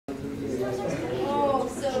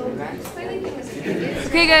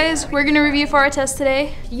Okay guys, we're gonna review for our test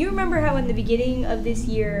today. You remember how in the beginning of this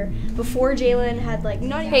year, before Jalen had like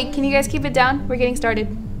not even... Hey, can you guys keep it down? We're getting started.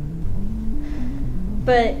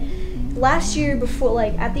 But last year, before,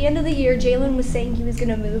 like at the end of the year, Jalen was saying he was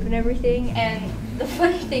gonna move and everything. And the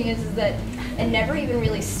funny thing is that it never even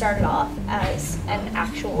really started off as an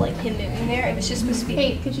actual like him moving there. It was just supposed to be.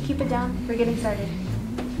 Hey, could you keep it down? We're getting started.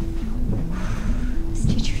 This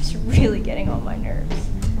teacher's really getting on my nerves.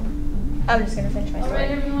 I'm just gonna finish my story.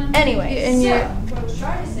 Alright, everyone. Anyway, And What I was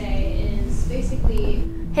trying to say is basically...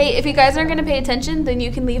 Hey, if you guys aren't gonna pay attention, then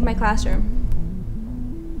you can leave my classroom.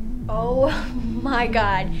 oh my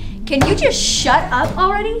god. Can you just shut up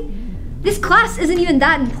already? This class isn't even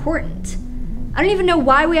that important. I don't even know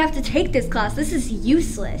why we have to take this class. This is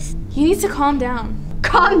useless. You need to calm down.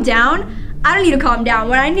 Calm down? I don't need to calm down.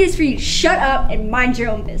 What I need is for you to shut up and mind your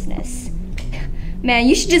own business. Man,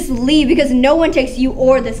 you should just leave because no one takes you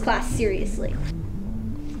or this class seriously.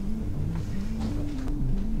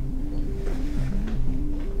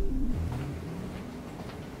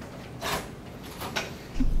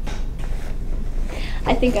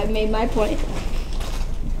 I think I've made my point.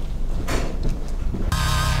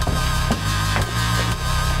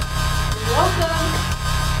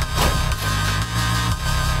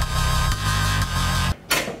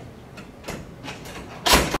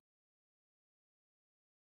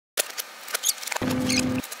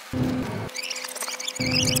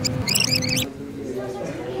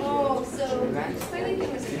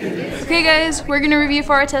 Okay guys, we're gonna review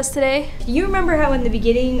for our test today. You remember how in the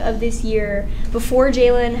beginning of this year, before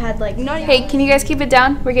Jalen had like not even... Hey, can you guys keep it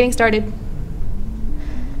down? We're getting started.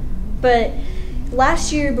 But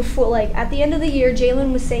last year, before, like at the end of the year,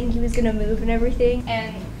 Jalen was saying he was gonna move and everything.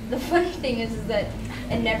 And the funny thing is that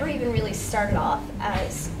it never even really started off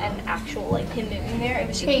as an actual like him moving there. It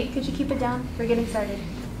was just... Hey, could you keep it down? We're getting started.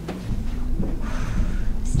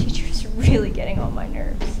 This teacher's really getting on my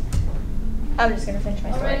nerves. I'm just gonna finish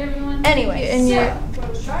my story. everyone. Anyway, And What I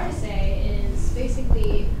was trying to say is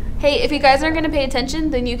basically... Hey, if you guys aren't gonna pay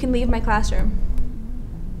attention, then you can leave my classroom.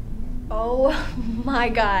 oh my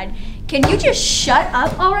god. Can you just shut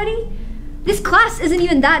up already? This class isn't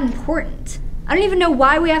even that important. I don't even know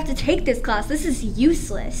why we have to take this class. This is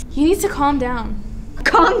useless. You need to calm down.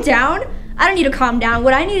 Calm down? I don't need to calm down.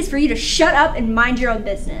 What I need is for you to shut up and mind your own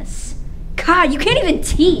business. God, you can't even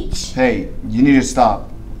teach. Hey, you need to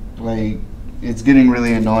stop. Like, it's getting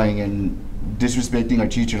really annoying, and disrespecting our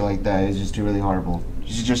teacher like that is just really horrible.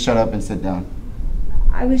 You should just shut up and sit down.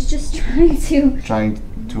 I was just trying to...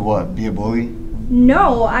 Trying to what? Be a bully?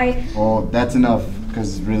 No, Well, that's enough,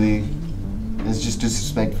 because really, it's just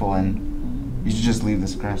disrespectful, and you should just leave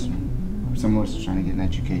this classroom. Someone's trying to get an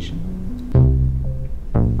education.